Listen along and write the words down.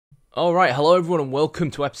Alright, hello everyone and welcome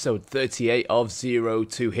to episode 38 of Zero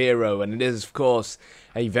to Hero, and it is of course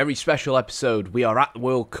a very special episode. We are at the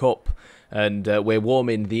World Cup and we're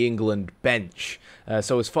warming the England bench.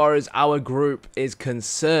 So as far as our group is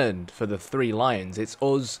concerned for the Three Lions, it's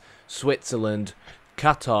us, Switzerland,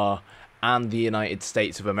 Qatar and the United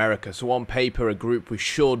States of America. So on paper a group we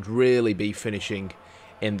should really be finishing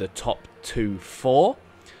in the top 2-4.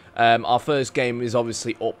 Our first game is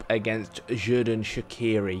obviously up against Xherdan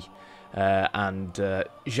Shaqiri and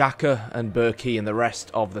Xhaka and Berkey and the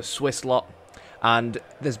rest of the Swiss lot. And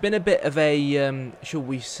there's been a bit of a, shall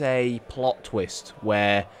we say, plot twist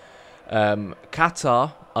where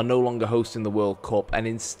Qatar are no longer hosting the World Cup, and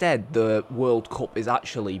instead the World Cup is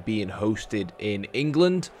actually being hosted in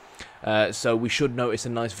England. So we should notice a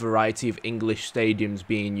nice variety of English stadiums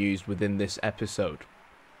being used within this episode.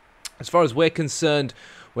 As far as we're concerned,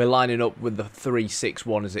 we're lining up with the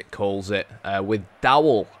 3-6-1 as it calls it, with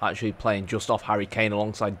Dowell actually playing just off Harry Kane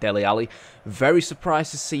alongside Dele Alli. Very surprised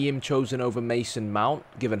to see him chosen over Mason Mount,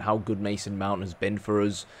 given how good Mason Mount has been for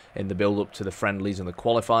us in the build-up to the friendlies and the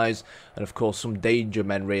qualifiers. And of course some danger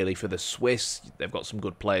men really for the Swiss. They've got some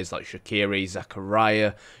good players like Shaqiri,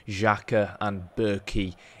 Zakaria, Xhaka and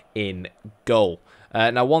Berkey in goal.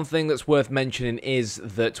 Now, one thing that's worth mentioning is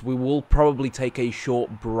that we will probably take a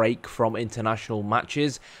short break from international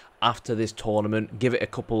matches after this tournament, give it a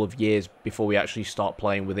couple of years before we actually start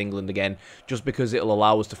playing with England again, just because it'll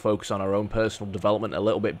allow us to focus on our own personal development a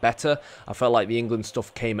little bit better. I felt like the England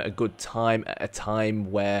stuff came at a good time, at a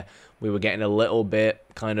time where we were getting a little bit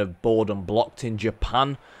kind of bored and blocked in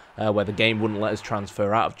Japan, where the game wouldn't let us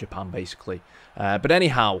transfer out of Japan, basically. But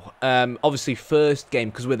anyhow, obviously first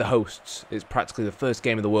game, because we're the hosts, it's practically the first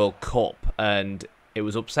game of the World Cup, and it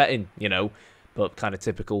was upsetting, you know, but kind of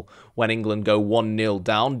typical when England go 1-0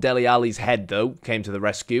 down. Dele Alli's head, though, came to the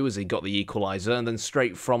rescue as he got the equaliser, and then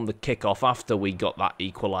straight from the kickoff after we got that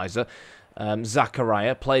equaliser,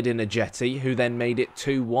 Zakaria played in a jetty, who then made it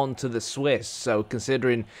 2-1 to the Swiss. So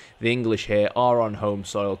considering the English here are on home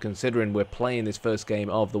soil, considering we're playing this first game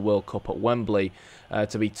of the World Cup at Wembley,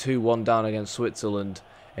 to be 2-1 down against Switzerland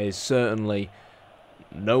is certainly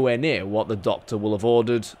nowhere near what the doctor will have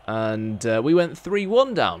ordered. And we went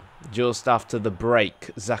 3-1 down just after the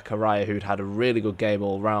break. Zakaria, who'd had a really good game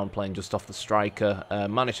all round, playing just off the striker,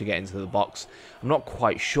 managed to get into the box. I'm not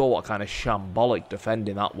quite sure what kind of shambolic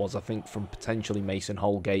defending that was, I think from potentially Mason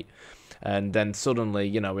Holgate. And then suddenly,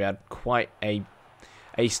 you know, we had quite a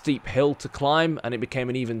steep hill to climb, and it became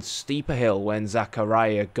an even steeper hill when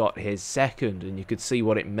Zakaria got his second, and you could see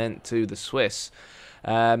what it meant to the Swiss.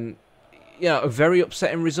 You know, a very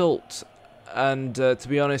upsetting result, and to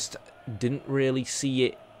be honest, didn't really see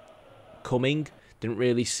it coming, didn't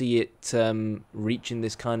really see it reaching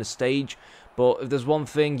this kind of stage. But if there's one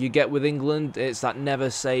thing you get with England, it's that never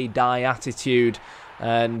say die attitude.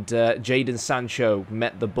 And Jadon Sancho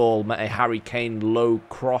met the ball, met a Harry Kane low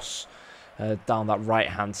cross down that right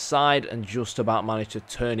hand side, and just about managed to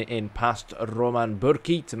turn it in past Roman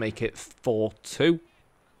Burki to make it 4-2.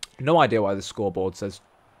 No idea why the scoreboard says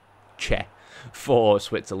Che for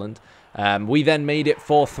Switzerland. We then made it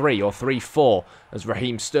 4-3 or 3-4 as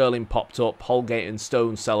Raheem Sterling popped up, Holgate and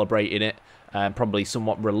Stones celebrating it, probably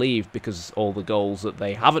somewhat relieved because all the goals that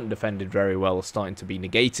they haven't defended very well are starting to be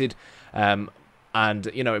negated. And,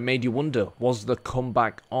 you know, it made you wonder, was the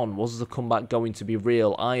comeback on? Was the comeback going to be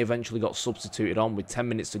real? I eventually got substituted on with 10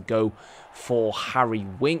 minutes to go for Harry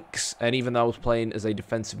Winks. And even though I was playing as a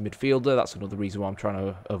defensive midfielder, that's another reason why I'm trying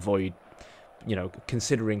to avoid, you know,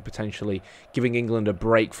 considering potentially giving England a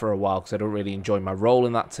break for a while, because I don't really enjoy my role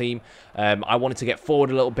in that team. I wanted to get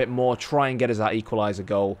forward a little bit more, try and get us that equaliser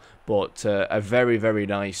goal, but a very, very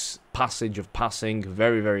nice passage of passing,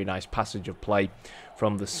 very, very nice passage of play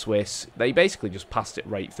from the Swiss. They basically just passed it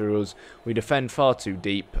right through us. We defend far too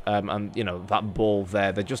deep, and, you know, that ball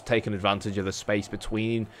there, they're just taking advantage of the space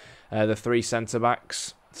between the three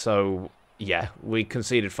centre-backs. So, yeah, we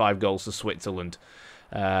conceded 5 goals to Switzerland.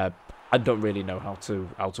 I don't really know how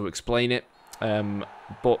to explain it,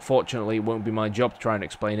 but fortunately it won't be my job to try and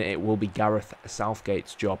explain it. It will be Gareth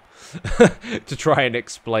Southgate's job to try and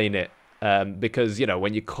explain it, because, you know,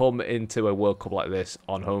 when you come into a World Cup like this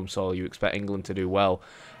on home soil, you expect England to do well,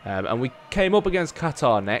 and we came up against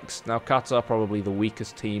Qatar next. Now, Qatar probably the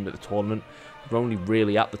weakest team at the tournament. We're only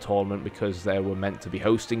really at the tournament because they were meant to be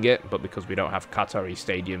hosting it, but because we don't have Qatari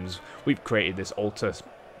stadiums, we've created this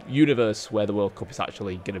universe where the World Cup is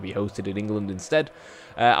actually going to be hosted in England instead.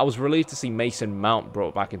 I was relieved to see Mason Mount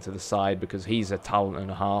brought back into the side because he's a talent and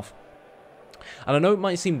a half. And I know it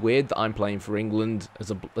might seem weird that I'm playing for England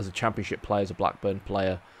as a championship player, as a Blackburn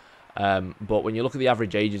player, But when you look at the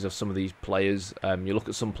average ages of some of these players, you look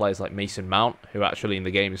at some players like Mason Mount, who actually in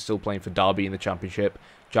the game is still playing for Derby in the Championship,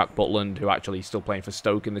 Jack Butland, who actually is still playing for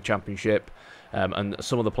Stoke in the Championship, and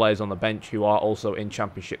some of the players on the bench who are also in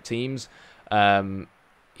Championship teams.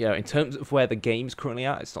 You know, in terms of where the game's currently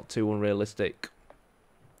at, it's not too unrealistic.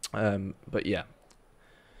 But yeah.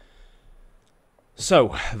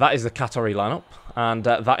 So, that is the Qatari lineup, and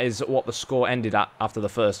that is what the score ended at after the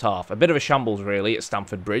first half. A bit of a shambles, really, at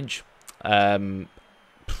Stamford Bridge. Don't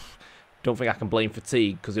think I can blame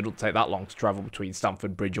fatigue, because it doesn't take that long to travel between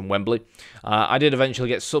Stamford Bridge and Wembley. I did eventually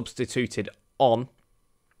get substituted on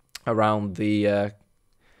around the...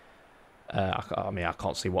 I mean, I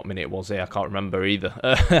can't see what minute it was here. I can't remember either.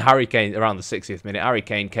 Harry Kane, around the 60th minute, Harry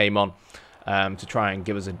Kane came on to try and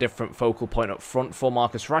give us a different focal point up front for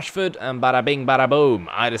Marcus Rashford. And bada bing, bada boom,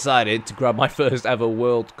 I decided to grab my first ever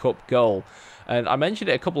World Cup goal. And I mentioned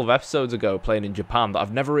it a couple of episodes ago, playing in Japan, that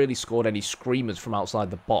I've never really scored any screamers from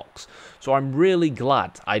outside the box. So I'm really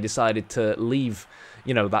glad I decided to leave,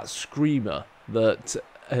 you know, that screamer that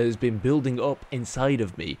has been building up inside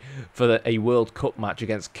of me for a World Cup match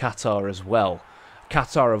against Qatar as well.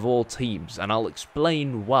 Qatar of all teams, and I'll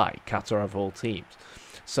explain why Qatar of all teams.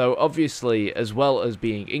 So obviously, as well as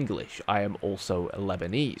being English, I am also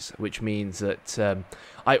Lebanese, which means that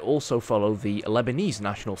I also follow the Lebanese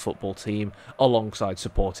national football team alongside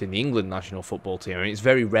supporting the England national football team. I mean, it's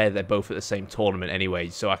very rare they're both at the same tournament anyway,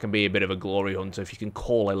 so I can be a bit of a glory hunter if you can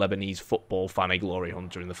call a Lebanese football fan a glory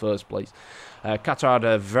hunter in the first place. Qatar had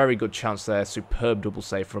a very good chance there, superb double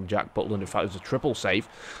save from Jack Butland. In fact, it was a triple save,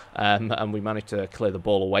 and we managed to clear the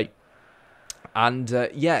ball away. And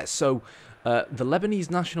yeah, so... the Lebanese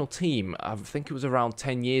national team, I think it was around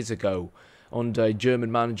 10 years ago, under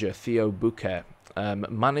German manager Theo Bucher,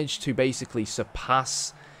 managed to basically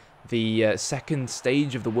surpass the second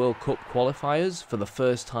stage of the World Cup qualifiers for the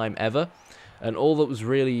first time ever. And all that was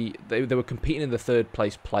really, they were competing in the third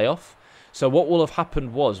place playoff. So what will have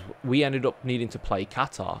happened was, we ended up needing to play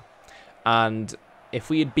Qatar. And if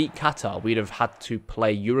we had beat Qatar, we'd have had to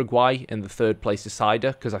play Uruguay in the third place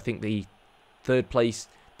decider, because I think the third place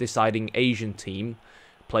deciding Asian team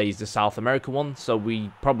plays the South American one, so we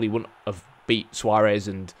probably wouldn't have beat Suarez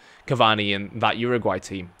and Cavani and that Uruguay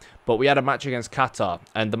team. But we had a match against Qatar,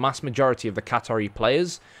 and the mass majority of the Qatari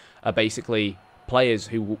players are basically players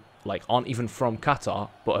who like aren't even from Qatar,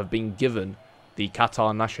 but have been given the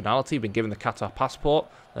Qatar nationality, been given the Qatar passport.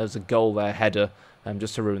 There's a goal there, header,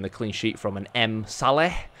 just to ruin the clean sheet from an M.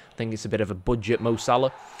 Saleh. I think it's a bit of a budget Mo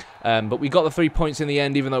Salah. But we got the 3 points in the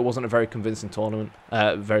end, even though it wasn't a very convincing tournament,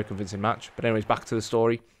 very convincing match. But anyways, back to the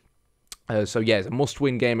story. So yeah, it's a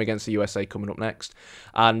must-win game against the USA coming up next.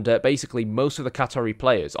 And basically, most of the Qatari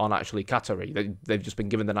players aren't actually Qatari. They've just been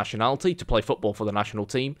given the nationality to play football for the national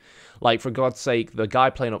team. Like, for God's sake, the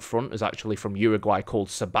guy playing up front is actually from Uruguay, called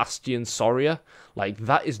Sebastian Soria. Like,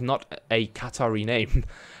 that is not a Qatari name.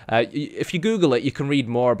 If you Google it, you can read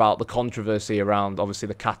more about the controversy around, obviously,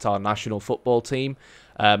 the Qatar national football team.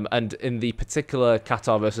 And in the particular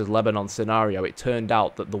Qatar versus Lebanon scenario, it turned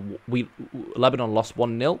out that Lebanon lost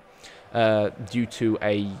 1-0 due to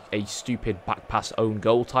a stupid back pass own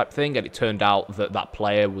goal type thing, and it turned out that that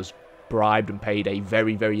player was bribed and paid a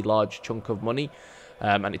very, very large chunk of money,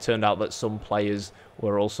 and it turned out that some players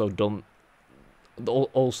were also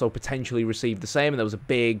potentially received the same, and there was a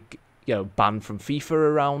big, you know, ban from FIFA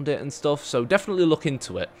around it and stuff. So definitely look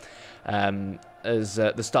into it. As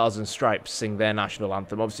the Stars and Stripes sing their national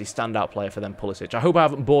anthem. Obviously, standout player for them, Pulisic. I hope I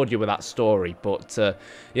haven't bored you with that story, but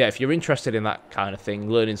yeah, if you're interested in that kind of thing,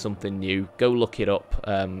 learning something new, go look it up.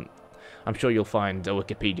 I'm sure you'll find a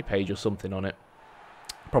Wikipedia page or something on it.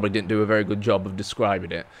 Probably didn't do a very good job of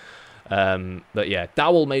describing it. But yeah,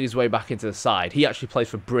 Dowell made his way back into the side. He actually plays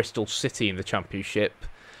for Bristol City in the Championship.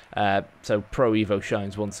 So Pro Evo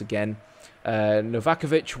shines once again.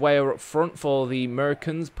 Novakovic, Weah up front for the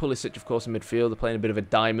Americans. Pulisic, of course, in midfield. They're playing a bit of a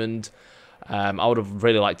diamond. I would have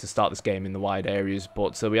really liked to start this game in the wide areas,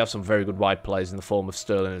 but we have some very good wide players in the form of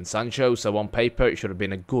Sterling and Sancho, so on paper it should have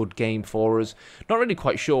been a good game for us. Not really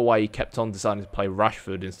quite sure why he kept on deciding to play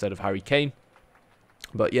Rashford instead of Harry Kane.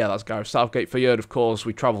 But yeah, that's Gareth Southgate for you. Of course,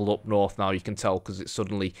 we travelled up north now, you can tell, because it's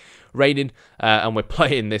suddenly raining. And we're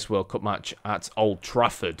playing this World Cup match at Old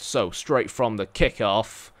Trafford. So, straight from the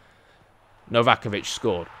kick-off, Novakovic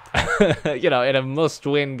scored. You know, in a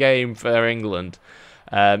must-win game for England.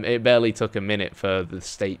 It barely took a minute for the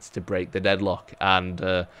States to break the deadlock.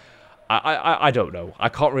 And I don't know. I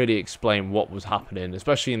can't really explain what was happening,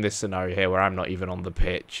 especially in this scenario here where I'm not even on the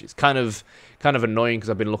pitch. It's kind of annoying because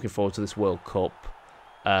I've been looking forward to this World Cup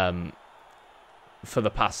for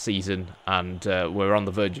the past season, and we're on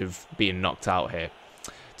the verge of being knocked out here.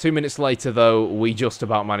 2 minutes later, though, we just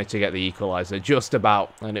about managed to get the equaliser. Just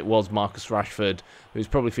about. And it was Marcus Rashford, who's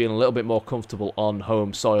probably feeling a little bit more comfortable on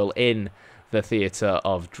home soil in the Theatre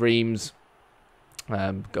of Dreams.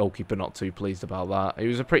 Goalkeeper not too pleased about that. It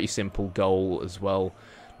was a pretty simple goal as well.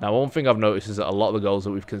 Now, one thing I've noticed is that a lot of the goals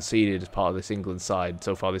that we've conceded as part of this England side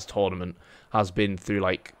so far this tournament has been through,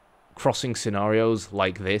 like, crossing scenarios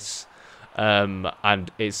like this. And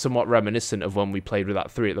it's somewhat reminiscent of when we played with that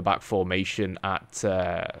 3-at-the-back formation at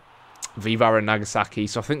V-Varen Nagasaki.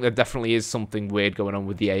 So I think there definitely is something weird going on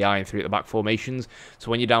with the AI in 3-at-the-back formations. So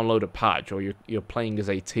when you download a patch or you're playing as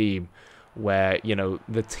a team where, you know,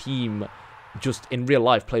 the team just in real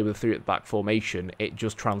life play with a 3-at-the-back formation, it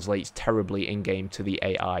just translates terribly in-game to the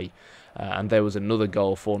AI. And there was another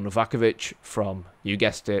goal for Novakovic from, you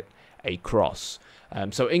guessed it, a cross.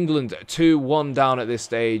 So England 2-1 down at this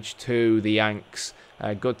stage to the Yanks.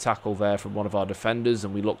 Good tackle there from one of our defenders,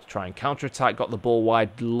 and we looked to try and counter-attack. Got the ball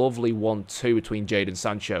wide. Lovely 1-2 between Jadon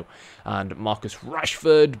Sancho and Marcus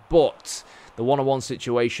Rashford, but the one-on-one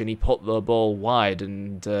situation, he put the ball wide,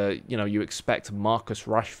 and you know, you expect Marcus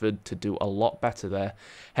Rashford to do a lot better there.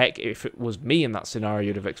 Heck, if it was me in that scenario,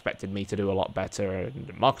 you'd have expected me to do a lot better,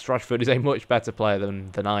 and Marcus Rashford is a much better player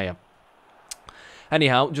than I am.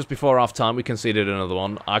 Anyhow, just before half-time, we conceded another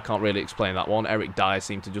one. I can't really explain that one. Eric Dyer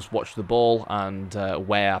seemed to just watch the ball, and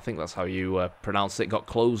Ware, I think that's how you pronounce it, got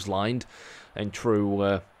clotheslined in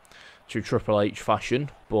true Triple H fashion,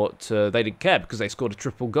 but they didn't care because they scored a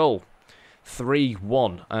triple goal.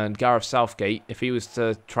 3-1, and Gareth Southgate, if he was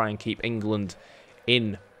to try and keep England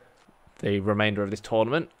in the remainder of this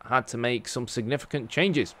tournament, had to make some significant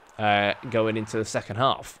changes going into the second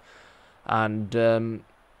half. And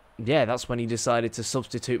yeah, that's when he decided to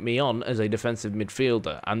substitute me on as a defensive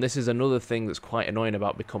midfielder. And this is another thing that's quite annoying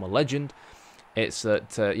about Become a Legend. It's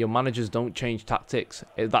that your managers don't change tactics.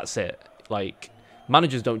 That's it. Like,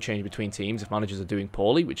 managers don't change between teams if managers are doing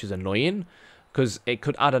poorly, which is annoying, because it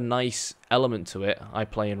could add a nice element to it. I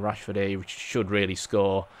play in Rashford here, which should really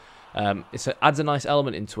score. It adds a nice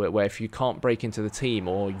element into it where if you can't break into the team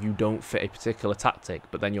or you don't fit a particular tactic,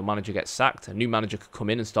 but then your manager gets sacked, a new manager could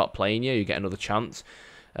come in and start playing you, you get another chance.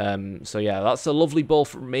 So yeah, that's a lovely ball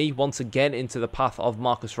from me, once again into the path of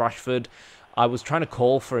Marcus Rashford. I was trying to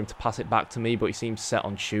call for him to pass it back to me, but he seemed set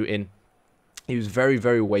on shooting. He was very,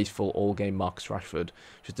 very wasteful all game, Marcus Rashford,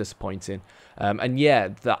 which is disappointing. And yeah,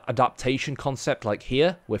 that adaptation concept, like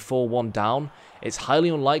here, we're 4-1 down. It's highly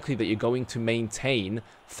unlikely that you're going to maintain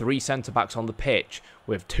 3 centre-backs on the pitch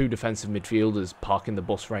with 2 defensive midfielders parking the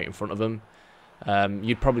bus right in front of them.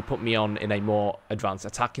 You'd probably put me on in a more advanced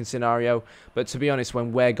attacking scenario. But to be honest,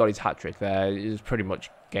 when Ware got his hat-trick there, it was pretty much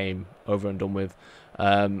game over and done with.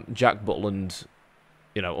 Jack Butland,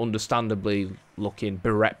 you know, understandably looking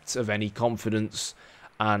bereft of any confidence.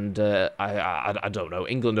 And I don't know,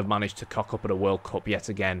 England have managed to cock up at a World Cup yet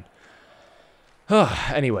again.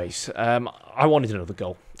 Anyways, I wanted another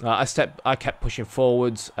goal. I kept pushing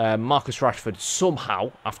forwards. Marcus Rashford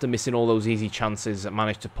somehow, after missing all those easy chances,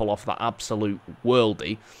 managed to pull off that absolute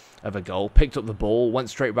worldie of a goal. Picked up the ball, went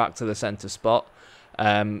straight back to the centre spot.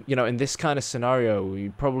 You know, in this kind of scenario,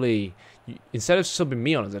 you probably, instead of subbing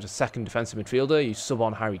me on as a second defensive midfielder, you sub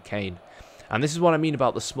on Harry Kane. And this is what I mean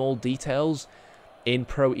about the small details in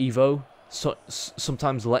Pro Evo. So,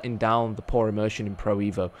 sometimes letting down the poor immersion in Pro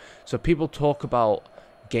Evo. So people talk about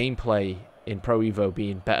gameplay in Pro Evo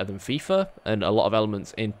being better than FIFA, and a lot of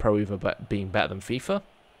elements in Pro Evo being better than FIFA,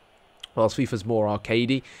 whilst FIFA's more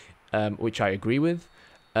arcadey, which I agree with.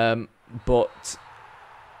 But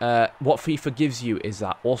what FIFA gives you is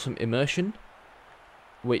that awesome immersion,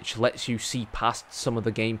 which lets you see past some of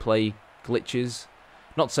the gameplay glitches.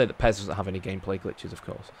 Not to say that PES doesn't have any gameplay glitches, of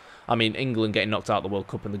course. I mean, England getting knocked out of the World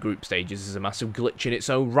Cup in the group stages is a massive glitch in its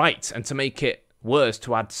own right. And to make it worse,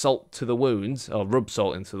 to add salt to the wounds, or rub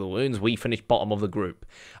salt into the wounds, we finished bottom of the group.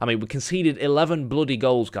 I mean, we conceded 11 bloody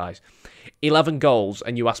goals, guys. 11 goals,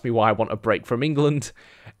 and you ask me why I want a break from England.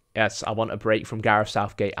 Yes, I want a break from Gareth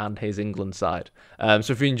Southgate and his England side.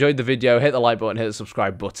 So if you enjoyed the video, hit the like button, hit the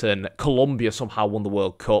subscribe button. Colombia somehow won the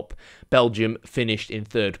World Cup. Belgium finished in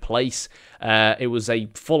 3rd place. It was a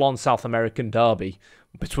full-on South American derby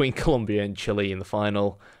between Colombia and Chile in the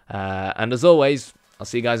final. And as always, I'll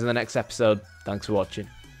see you guys in the next episode. Thanks for watching.